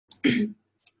And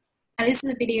this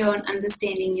is a video on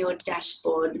understanding your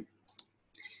dashboard.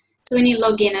 So when you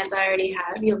log in, as I already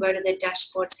have, you'll go to the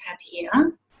dashboard tab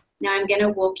here. Now I'm going to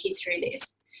walk you through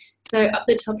this. So up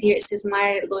the top here it says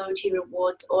my loyalty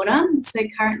rewards order. So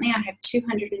currently I have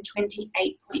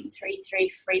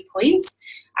 228.33 free points.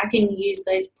 I can use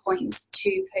those points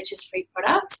to purchase free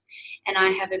products, and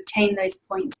I have obtained those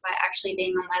points by actually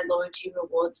being on my loyalty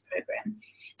rewards program.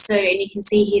 So, and you can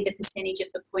see here the percentage of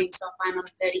the points off, I'm on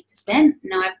 30%.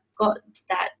 Now I've got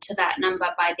that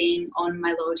number by being on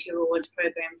my loyalty rewards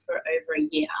program for over a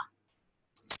year.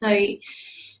 So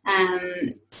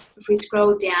if we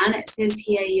scroll down, it says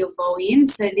here your volume.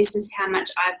 So this is how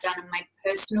much I've done in my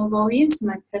personal volumes,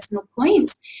 my personal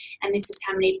points, and this is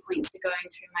how many points are going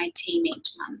through my team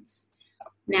each month.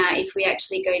 Now, if we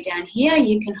actually go down here,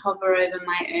 you can hover over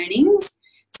my earnings.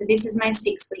 So this is my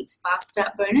 6 weeks fast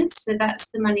start bonus. So that's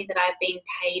the money that I've been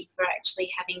paid for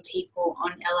actually having people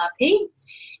on LRP.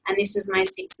 And this is my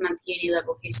 6-month uni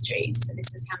level history. So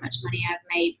this is how much money I've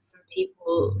made from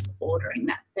people ordering,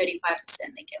 that 35%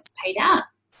 that gets paid out.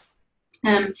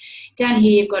 Down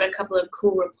here you've got a couple of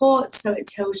cool reports. So it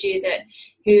tells you that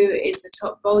who is the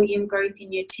top volume growth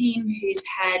in your team, who's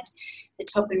had the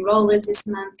top enrollers this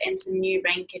month, and some new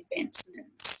rank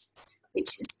advancements,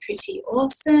 which is pretty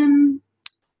awesome.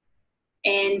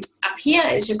 And up here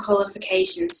is your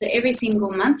qualifications. So every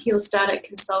single month you'll start at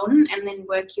consultant and then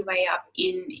work your way up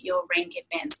in your rank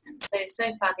advancement. So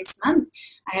far this month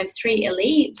I have 3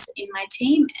 elites in my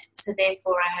team, so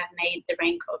therefore I have made the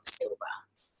rank of silver.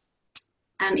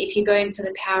 If you go in for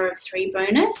the power of 3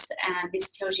 bonus, this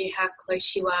tells you how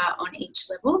close you are on each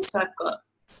level. So I've got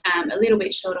a little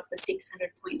bit short of the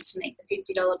 600 points to make the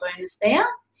 $50 bonus there.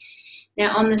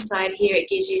 Now on the side here it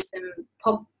gives you some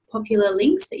popular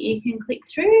links that you can click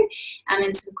through,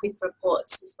 and some quick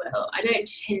reports as well. I don't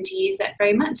tend to use that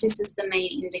very much. This is the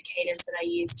main indicators that I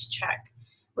use to track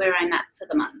where I'm at for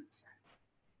the month.